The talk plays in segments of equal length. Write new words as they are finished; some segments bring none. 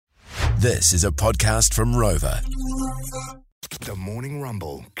This is a podcast from Rover. The Morning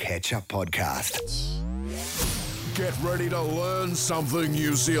Rumble Catch-Up Podcast. Get ready to learn something,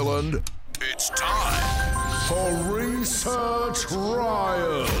 New Zealand. It's time for Research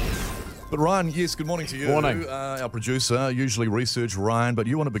Ryan. But Ryan, yes, good morning to you. Morning. Our producer, usually Research Ryan, but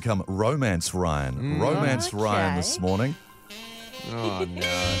you want to become Romance Ryan. Romance Ryan this morning. Oh, no.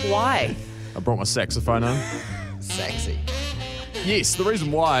 Why? I brought my saxophone in. Sexy. Yes, the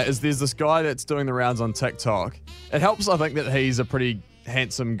reason why is there's this guy that's doing the rounds on TikTok. It helps, I think, that he's a pretty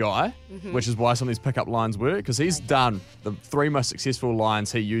handsome guy, which is why some of these pickup lines work, because he's done the 3 most successful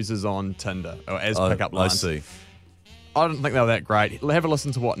lines he uses on Tinder, or as pickup lines. I see. I don't think they were that great. Have a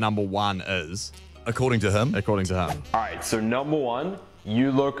listen to what number 1 is, According to him. according to him. All right, so number 1,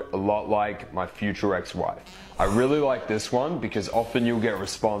 you look a lot like my future ex-wife. I really like this one because often you'll get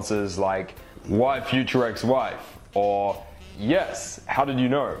responses like, why future ex-wife? Or, yes, how did you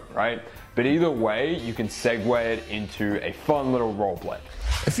know, right? But either way, you can segue it into a fun little role play.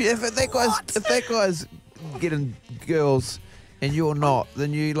 If that guy's getting girls and you're not,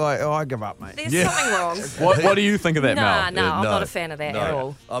 then you I give up, mate. There's something wrong. What do you think of that, Nah, Mel? I'm not a fan of that at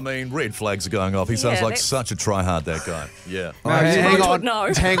all. I mean, red flags are going off. He sounds Yeah, like that's- such a tryhard, that guy. Yeah. Hang on,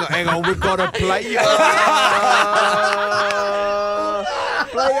 No. hang on, we've got to play.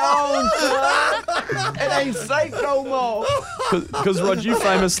 Play on, son. It ain't safe no more. Because, Rod, you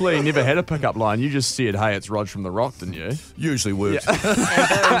famously never had a pickup line. You just said, hey, it's Rod from The Rock, didn't you? Usually works.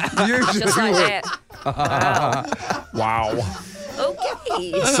 Just like that. Wow.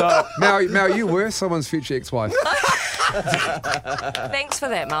 Okay. So, Mel, you were someone's future ex-wife, Thanks for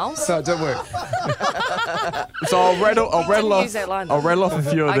that, Miles. so it didn't work. I'll rattle off. use that line, I'll though. rattle off a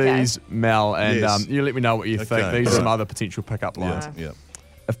few of Okay. these, Mel, and Yes. you let me know what you think. Okay. These are some other potential pickup lines. Yeah.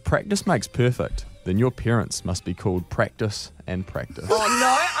 If practice makes perfect, then your parents must be called Practice and Practice. Oh,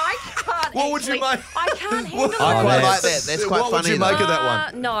 no, I can't What would you actually- make? I can't handle I quite that. like that. That's quite What funny. would you though. make of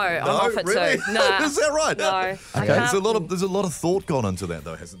that one? No, I'm off it really? too. Nah. Is that right? No. I Okay. can't. There's a lot of thought gone into that,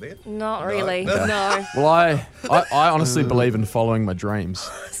 though, hasn't there? Not really. No. Well, I honestly believe in following my dreams.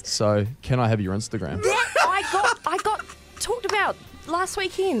 So, can I have your Instagram? That I got talked about last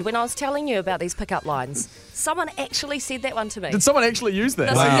weekend when I was telling you about these pickup lines. Someone actually said that one to me. Did someone actually use that?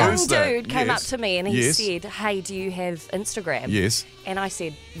 This Wow. young Used that. dude came up Yes. to me and he Yes. said, hey, do you have Instagram? Yes. And I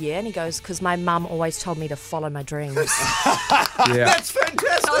said, yeah. And he goes, because my mum always told me to follow my dreams. Yeah. That's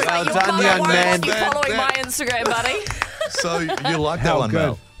fantastic. I was like, your done, mum young won't man. want you That- following my Instagram, buddy. So you like that How one, good.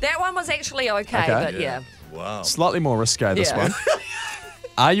 Mel? That one was actually okay, Okay. but yeah. Wow. Slightly more risque, this Yeah. one.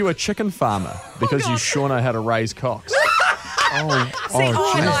 Are you a chicken farmer? Because you sure know how to raise cocks. See,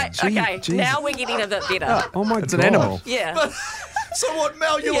 geez, okay, geez. now we're getting a bit better. Oh my It's God. an animal. Yeah. So what,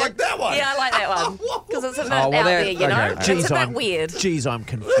 Mel? You like that one? Yeah, I like that one. Because it's a bit Oh, well, out that- there, you know? okay. It's a bit weird. Jeez, I'm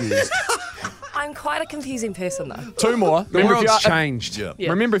confused. I'm quite a confusing person, though. 2 more. The Remember, if you world's are- changed. Yeah. Yeah.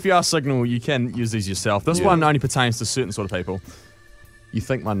 Remember, if you are Signal, you can use these yourself. This one only pertains to certain sort of people. You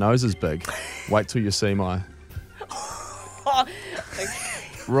think my nose is big? Wait till you see my...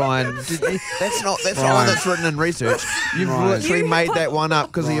 Ryan, that's not one that's written in research. You've literally You made put- that one up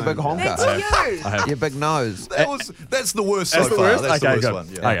because of your big honker. That's you. Your big nose. That's the worst so That's the far. worst? That's Okay, the good. worst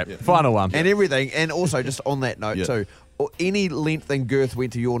one. Yeah. Okay, final one. And everything. And also, just on that note, Yeah. too, any length and girth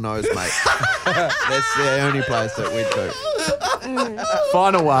went to your nose, mate. That's the only place that went to.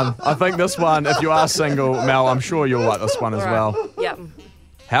 Final one. I think this one, if you are single, Mel, I'm sure you'll like this one as well. Yep.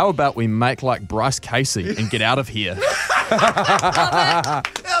 How about we make like Bryce Casey and get out of here? Out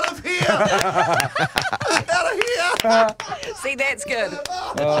of here! Out of here! See, that's good.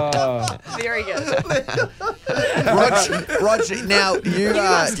 Very good. Roger, now you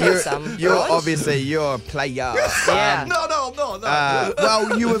must have some, you're Rog. obviously you're a player. Yeah. No.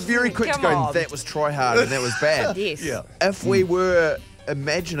 Well, you were very quick Come to go, on. that was try hard and that was bad. Yes. Yeah. If we were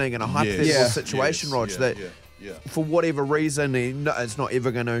imagining in a hypothetical Yes. situation, Yes, Rog, yeah, that yeah, yeah. for whatever reason, it's not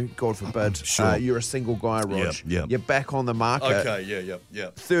ever going to, God forbid, Sure. you're a single guy, Rog. Yeah, yeah. You're back on the market. Okay, yeah.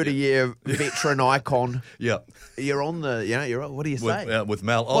 30-year veteran icon. Yeah. You're on the, you're on, what do you say? With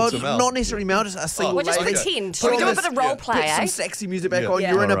Mel. well, to Mel. not necessarily Mel, just a single We'll just lady. pretend. Put Should we do a this- bit of role play, Put some eh? sexy music back Yeah. on.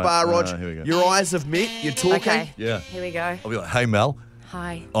 Yeah. You're in a All bar, right. Rog. Here we go. Your eyes have met. You're talking. Okay. Yeah. Here we go. I'll be like, hey, Mel,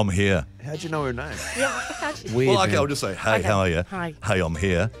 Hi. I'm here. How'd you know her name? Yeah. how'd you- Weird, Well, okay, man. I'll just say, hey, Okay. how are you? Hi. Hey, I'm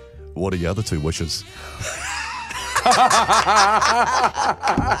here. What are your other 2 wishes?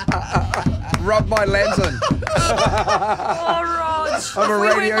 Rub my lantern. Oh, Rog. I'm a If we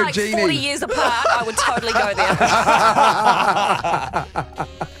radio were like genie. 40 years apart, I would totally go there.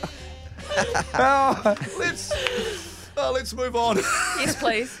 Let's move on. Yes,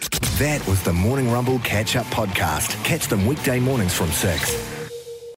 please. That was the Morning Rumble Catch-Up Podcast. Catch them weekday mornings from 6.